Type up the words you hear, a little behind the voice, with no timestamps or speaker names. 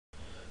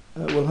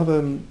We'll have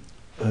a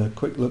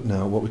quick look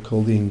now at what we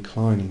call the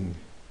inclining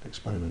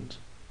experiment.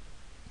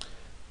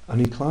 An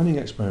inclining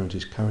experiment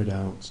is carried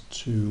out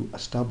to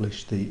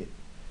establish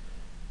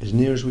as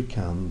near as we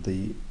can,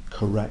 the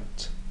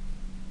correct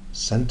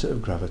centre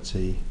of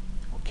gravity,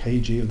 or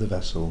kg of the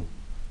vessel,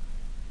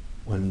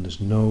 when there's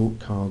no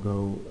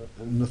cargo,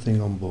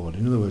 nothing on board.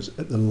 In other words,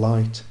 at the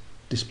light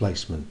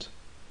displacement.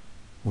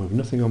 When we have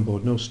nothing on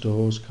board, no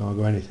stores,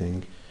 cargo,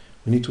 anything,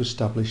 we need to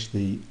establish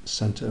the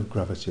centre of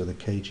gravity, or the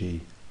kg,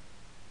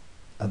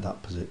 at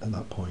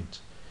that point.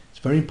 It's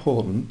very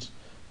important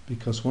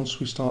because once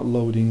we start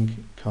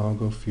loading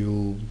cargo,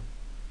 fuel,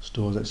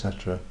 stores,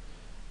 etc.,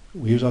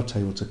 we use our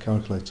table to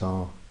calculate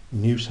our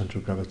new centre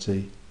of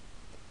gravity,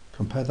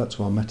 compare that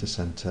to our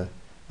meta-centre,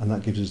 and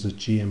that gives us the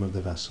GM of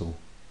the vessel.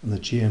 And the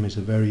GM is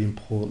a very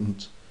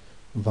important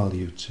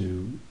value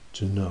to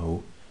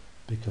know,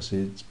 because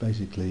it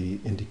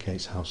basically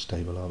indicates how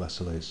stable our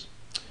vessel is.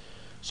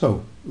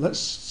 So let's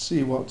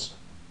see what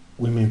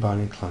we mean by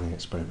an inclining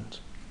experiment.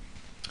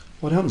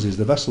 What happens is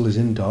the vessel is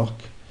in dock,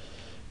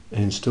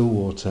 in still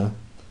water,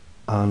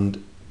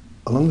 and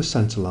along the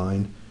centre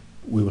line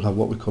we will have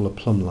what we call a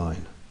plumb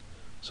line.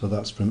 So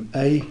that's from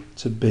A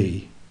to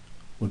B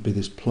would be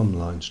this plumb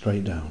line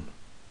straight down.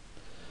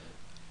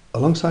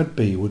 Alongside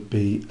B would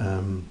be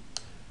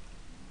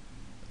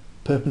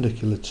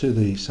perpendicular to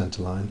the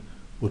centre line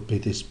would be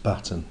this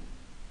batten.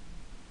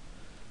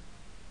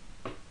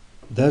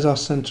 There's our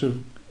centre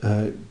of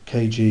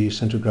kg,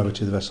 centre of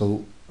gravity of the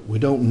vessel. We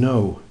don't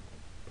know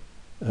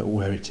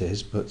where it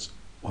is, but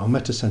our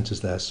meta-centre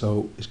is there,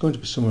 so it's going to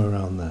be somewhere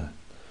around there.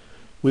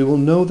 We will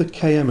know the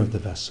km of the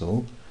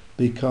vessel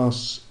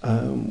because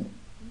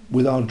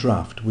with our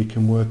draft we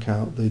can work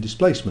out the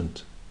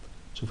displacement.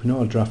 So if we know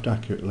our draft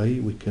accurately,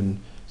 we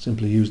can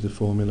simply use the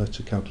formula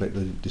to calculate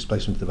the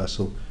displacement of the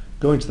vessel,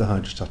 go into the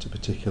hydrostatic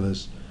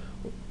particulars,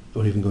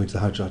 or even go into the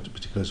hydrostatic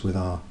particulars with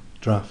our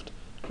draft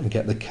and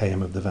get the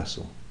km of the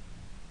vessel.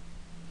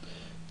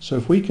 So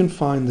if we can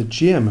find the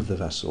GM of the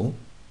vessel,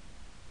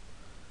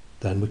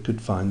 then we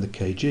could find the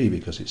kg,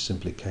 because it's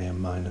simply km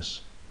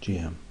minus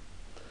gm.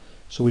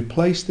 So we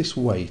place this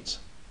weight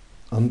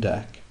on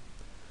deck,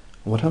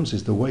 and what happens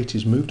is the weight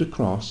is moved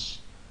across.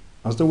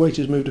 As the weight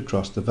is moved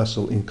across, the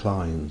vessel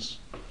inclines.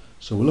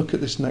 So we'll look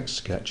at this next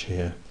sketch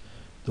here.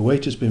 The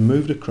weight has been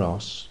moved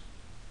across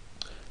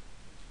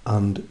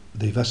and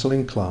the vessel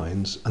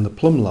inclines, and the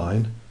plumb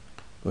line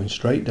going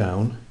straight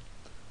down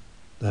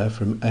there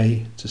from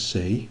A to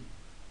C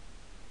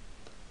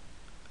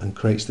and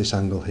creates this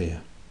angle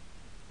here.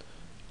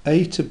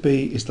 A to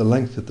B is the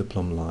length of the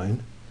plumb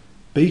line.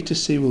 B to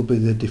C will be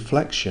the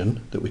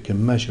deflection that we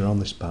can measure on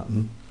this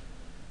pattern.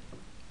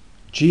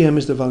 GM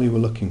is the value we're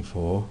looking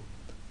for.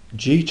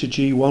 G to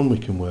G1 we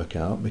can work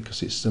out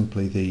because it's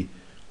simply the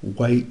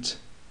weight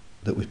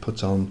that we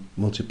put on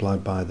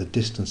multiplied by the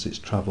distance it's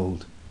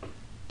travelled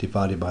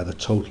divided by the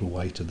total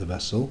weight of the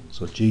vessel.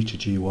 So G to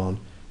G1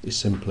 is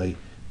simply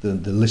the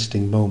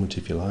listing moment,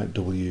 if you like,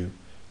 W,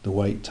 the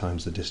weight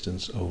times the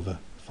distance over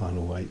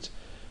final weight.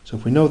 So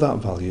if we know that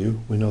value,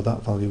 we know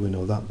that value, we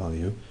know that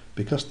value,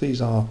 because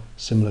these are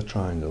similar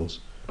triangles,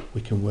 we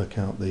can work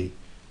out the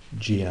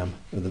GM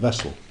of the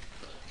vessel.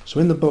 So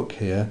in the book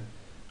here,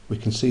 we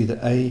can see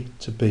that A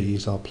to B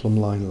is our plumb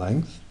line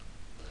length,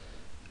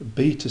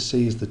 B to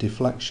C is the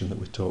deflection that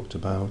we talked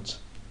about,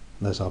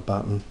 there's our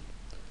batten,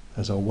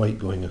 there's our weight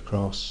going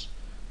across,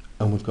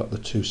 and we've got the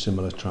two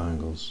similar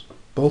triangles,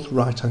 both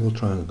right angle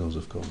triangles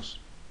of course.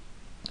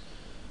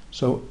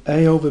 So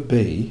A over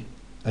B,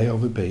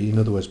 in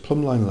other words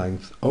plumb line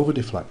length over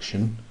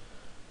deflection,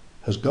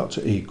 has got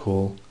to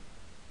equal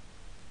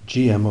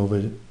GM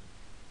over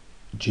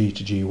G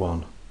to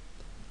G1.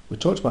 We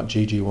talked about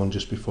GG1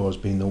 just before as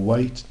being the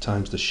weight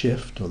times the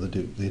shift, or the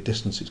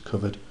distance it's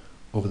covered,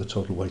 over the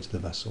total weight of the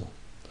vessel.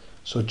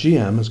 So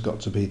GM has got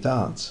to be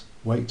that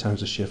weight times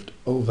the shift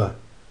over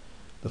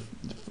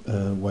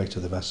the weight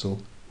of the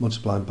vessel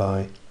multiplied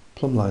by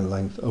plumb line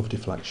length over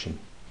deflection.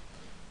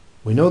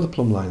 We know the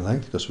plumb line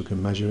length because we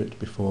can measure it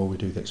before we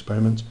do the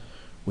experiment.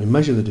 We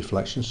measure the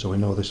deflection, so we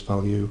know this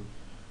value.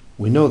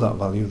 We know that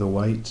value, the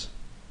weight.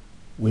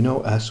 We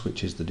know S,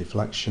 which is the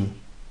deflection.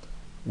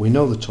 We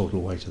know the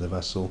total weight of the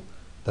vessel,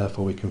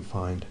 therefore we can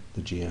find the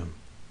GM.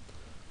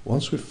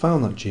 Once we've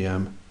found that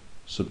GM,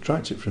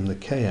 subtract it from the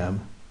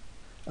KM,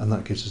 and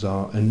that gives us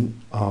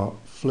our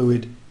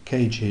fluid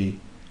kg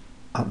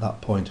at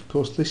that point. Of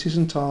course, this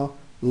isn't our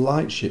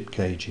lightship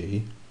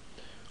kg.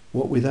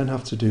 What we then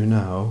have to do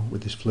now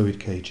with this fluid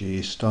kg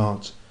is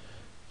start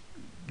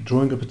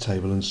drawing up a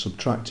table and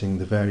subtracting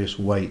the various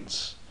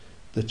weights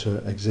that are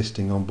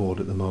existing on board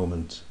at the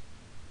moment,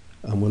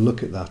 and we'll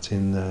look at that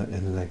in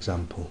an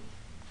example.